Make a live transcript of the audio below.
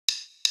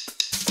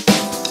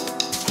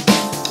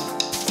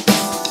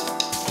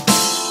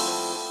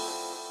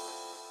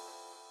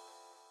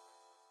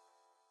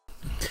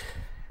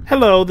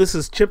Hello, this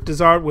is Chip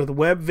Desart with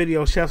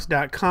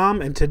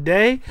webvideochefs.com, and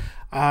today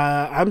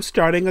I'm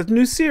starting a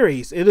new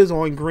series. It is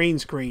on green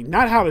screen,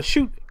 not how to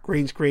shoot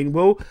green screen.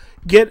 We'll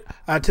get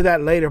to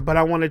that later, but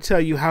I want to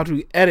tell you how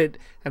to edit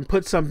and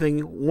put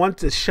something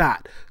once it's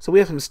shot. So we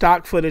have some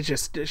stock footage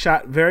that's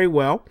shot very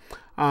well.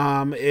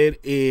 It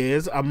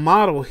is a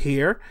model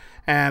here,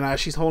 and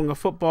she's holding a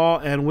football,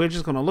 and we're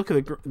just going to look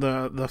at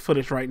the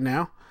footage right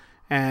now.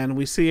 And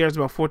we see her, it's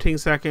about 14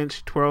 seconds.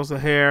 She twirls the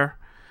hair,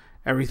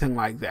 everything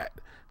like that.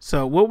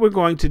 So what we're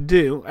going to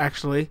do,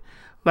 actually,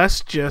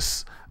 let's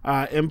just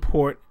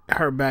import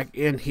her back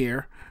in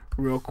here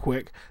real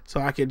quick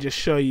so I can just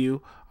show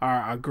you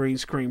our green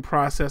screen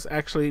process.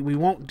 Actually, we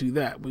won't do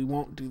that. We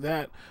won't do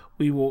that.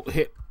 We will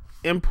hit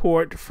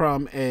import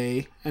from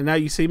and now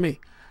you see me.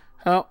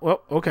 Oh,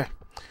 well, okay.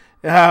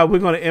 We're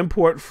going to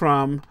import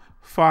from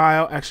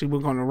file. Actually, we're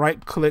going to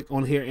right click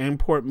on here,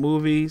 import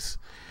movies.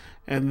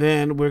 And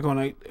then we're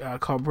going to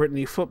call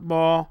Brittany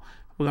football.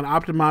 We're going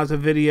to optimize the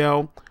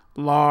video,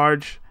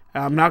 large.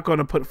 I'm not going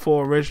to put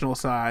full original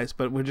size,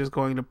 but we're just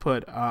going to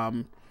put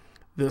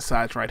this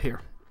size right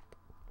here,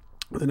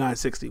 the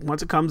 960.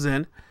 Once it comes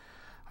in,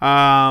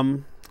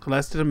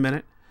 less than a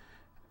minute.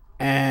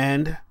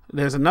 And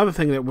there's another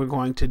thing that we're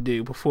going to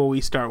do before we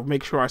start.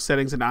 Make sure our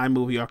settings in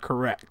iMovie are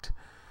correct.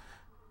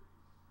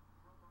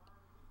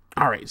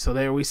 All right, so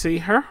there we see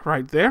her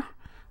right there.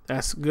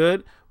 That's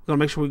good. We're going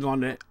to make sure we go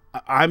into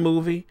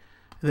iMovie,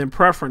 and then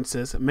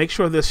preferences. Make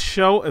sure this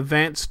show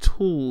advanced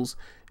tools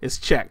is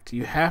checked.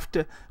 You have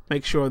to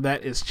make sure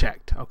that is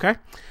checked, okay?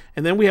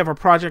 And then we have a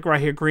project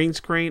right here, green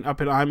screen, up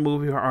in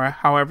iMovie, or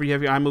however you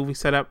have your iMovie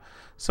set up.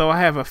 So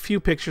I have a few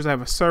pictures. I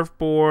have a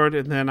surfboard,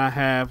 and then I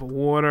have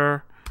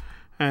water,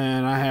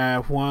 and I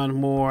have one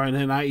more, and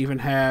then I even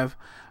have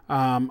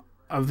a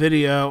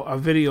video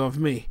of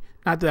me.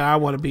 Not that I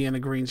want to be in a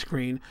green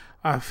screen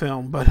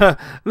film, but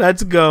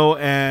let's go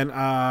and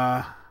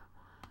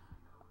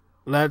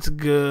let's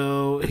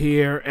go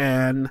here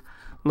and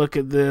look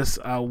at this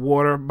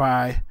water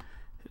by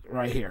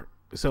right here.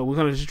 So we're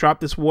going to just drop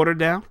this water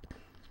down.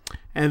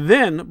 And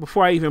then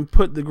before I even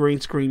put the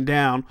green screen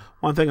down,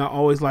 one thing I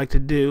always like to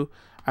do,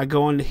 I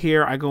go into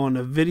here, I go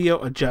into video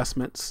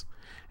adjustments,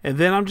 and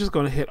then I'm just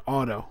going to hit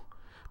auto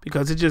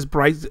because it just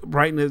brightens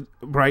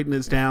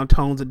it down,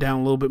 tones it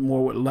down a little bit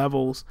more with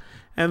levels.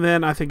 And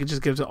then I think it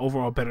just gives an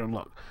overall better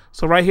look.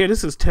 So right here,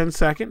 this is 10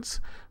 seconds.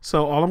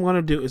 So all I'm going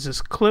to do is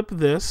just clip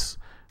this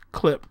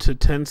clip to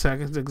 10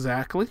 seconds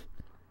exactly.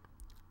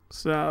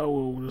 So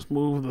we'll just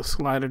move the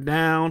slider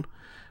down.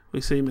 We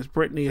see Miss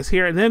Brittany is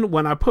here. And then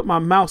when I put my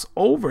mouse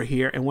over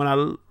here and when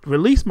I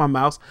release my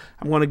mouse,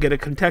 I'm going to get a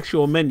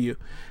contextual menu.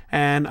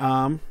 And,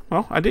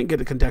 well, I didn't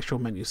get a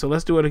contextual menu. So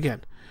let's do it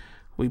again.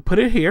 We put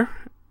it here.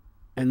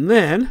 And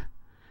then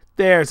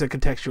there's a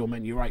contextual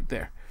menu right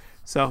there.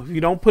 So if you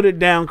don't put it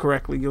down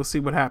correctly, you'll see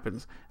what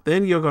happens.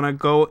 Then you're going to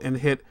go and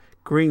hit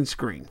green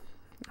screen.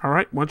 All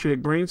right. Once you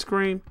hit green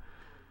screen,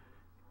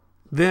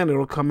 then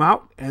it'll come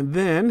out and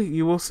then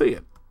you will see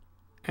it.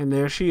 And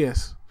there she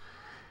is.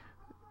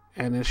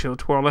 And then she'll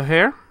twirl her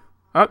hair.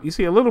 Oh, you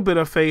see a little bit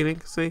of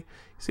fading. See? You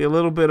see a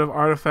little bit of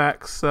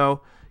artifacts.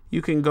 So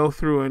you can go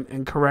through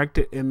and correct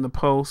it in the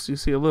post. You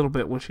see a little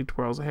bit when she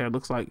twirls her hair. It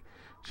looks like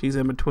she's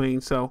in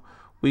between. So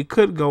we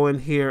could go in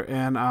here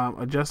and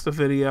adjust the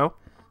video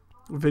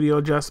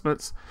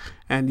adjustments.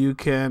 And you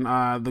can,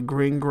 the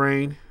green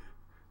grain.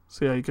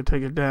 See how you can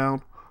take it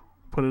down,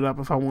 put it up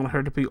if I want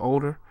her to be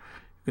older.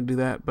 You can do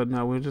that. But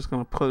no, we're just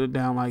going to put it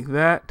down like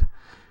that.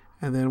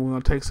 And then we're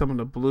going to take some of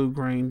the blue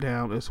grain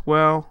down as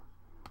well.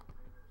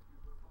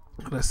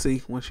 Let's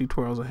see when she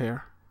twirls her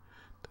hair.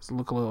 Does it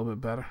look a little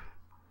bit better?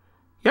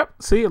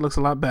 Yep, see, it looks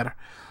a lot better.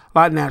 A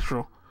lot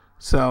natural.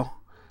 So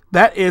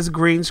that is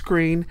green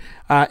screen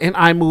in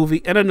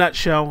iMovie in a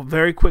nutshell.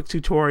 Very quick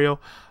tutorial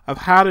of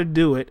how to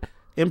do it.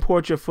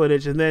 Import your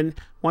footage, and then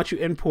once you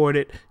import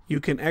it,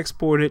 you can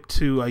export it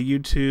to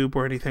YouTube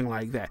or anything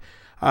like that.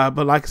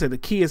 But like I said, the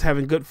key is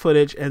having good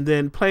footage and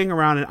then playing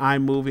around in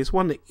iMovie. It's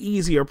one of the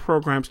easier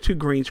programs to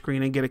green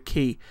screen and get a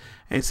key.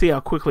 And see how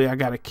quickly I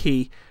got a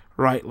key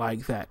right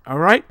like that. All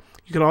right.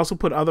 You can also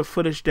put other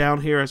footage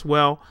down here as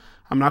well.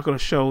 I'm not going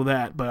to show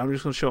that, but I'm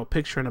just going to show a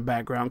picture in the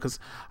background because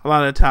a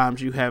lot of the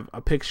times you have a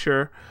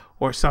picture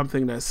or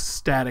something that's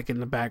static in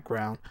the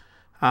background.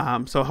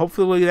 So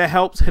hopefully that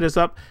helps. Hit us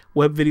up,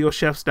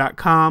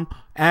 webvideochefs.com.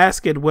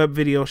 Ask at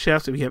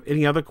webvideochefs if you have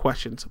any other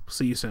questions.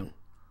 See you soon.